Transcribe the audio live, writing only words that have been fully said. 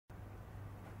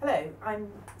Hello, I'm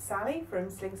Sally from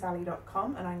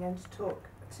slingsally.com and I'm going to talk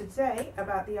today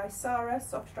about the Isara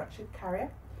soft structured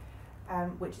carrier,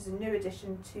 which is a new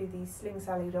addition to the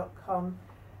slingsally.com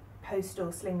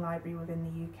postal sling library within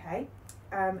the UK,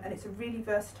 and it's a really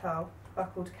versatile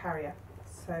buckled carrier.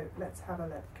 So let's have a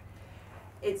look.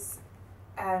 It's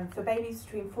for babies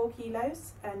between 4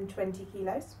 kilos and 20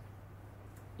 kilos.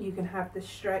 You can have the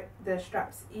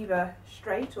straps either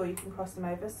straight or you can cross them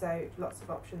over, so lots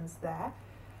of options there.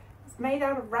 It's made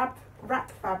out of wrap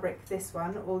fabric, this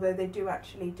one, although they do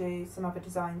actually do some other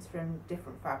designs from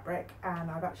different fabric,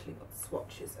 and I've actually got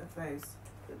swatches of those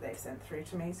that they've sent through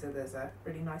to me. So there's a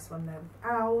really nice one there with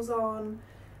owls on,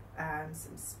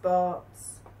 some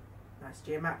spots, nice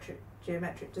geometric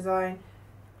design,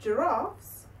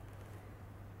 giraffes,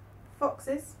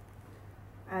 foxes,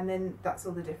 and then that's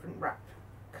all the different wrap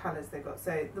colours they've got.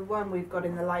 So the one we've got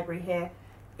in the library here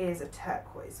is a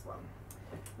turquoise one.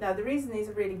 Now the reason these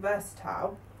are really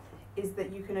versatile is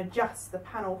that you can adjust the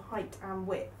panel height and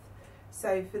width.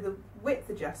 So for the width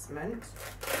adjustment,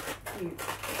 you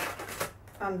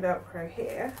unvelcro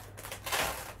here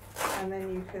and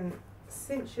then you can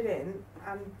cinch it in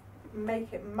and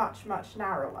make it much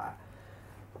narrower.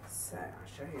 So I'll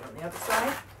show you on the other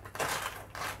side.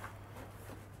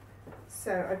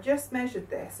 So I've just measured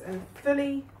this and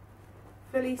fully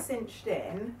cinched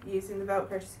in using the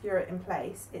Velcro to secure it in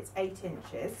place. It's 8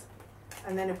 inches,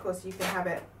 and then of course you can have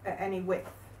it at any width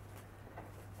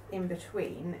in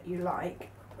between that you like.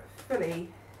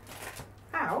 Fully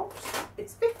out,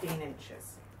 it's 15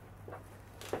 inches.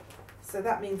 So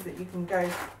that means that you can go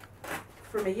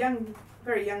from a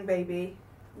very young baby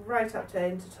right up to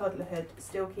into toddlerhood,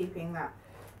 still keeping that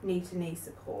knee-to-knee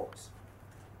support.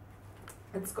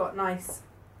 It's got nice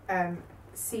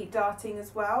seat darting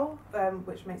as well,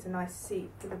 which makes a nice seat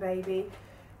for the baby,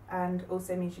 and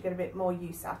also means you get a bit more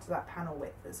use out of that panel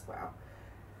width as well.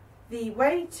 The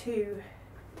way to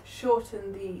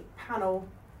shorten the panel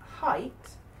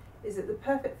height is that the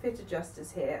perfect fit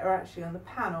adjusters here are actually on the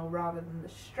panel rather than the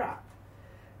strap.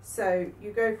 So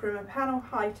you go from a panel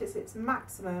height as its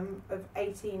maximum of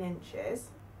 18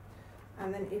 inches,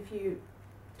 and then if you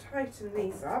tighten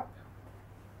these up,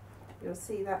 you'll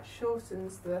see that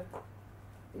shortens the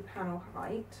panel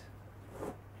height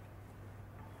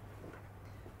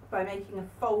by making a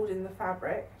fold in the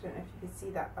fabric. I don't know if you can see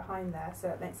that behind there. So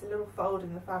it makes a little fold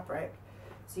in the fabric,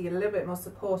 so you get a little bit more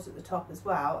support at the top as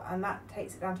well, and that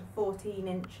takes it down to 14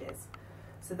 inches.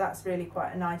 So that's really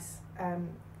quite a nice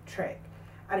trick.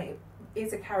 And it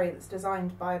is a carrier that's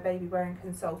designed by a baby wearing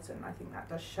consultant. I think that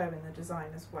does show in the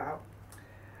design as well.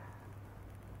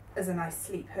 There's a nice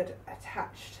sleep hood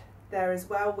attached there as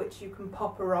well, which you can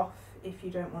pop her off if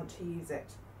you don't want to use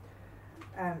it.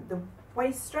 The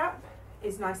waist strap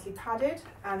is nicely padded,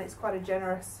 and it's quite a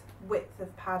generous width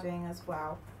of padding as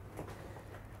well.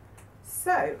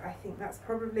 So I think that's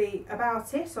probably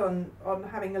about it on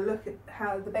having a look at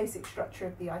how the basic structure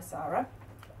of the Isara.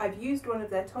 I've used one of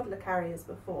their toddler carriers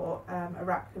before, a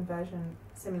wrap conversion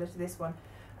similar to this one,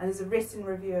 and there's a written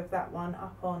review of that one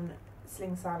up on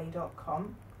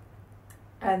slingsally.com.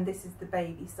 And this is the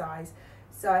baby size.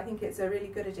 So I think it's a really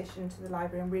good addition to the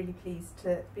library. I'm really pleased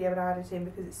to be able to add it in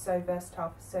because it's so versatile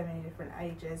for so many different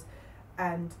ages,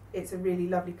 and it's a really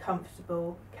lovely,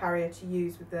 comfortable carrier to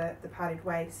use with the padded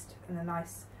waist and the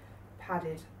nice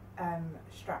padded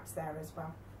straps there as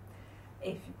well.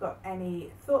 If you've got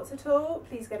any thoughts at all,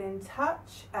 please get in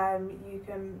touch. You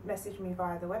can message me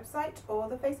via the website or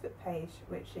the Facebook page,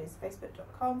 which is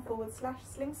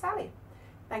facebook.com/slingsally.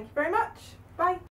 Thank you very much. Bye.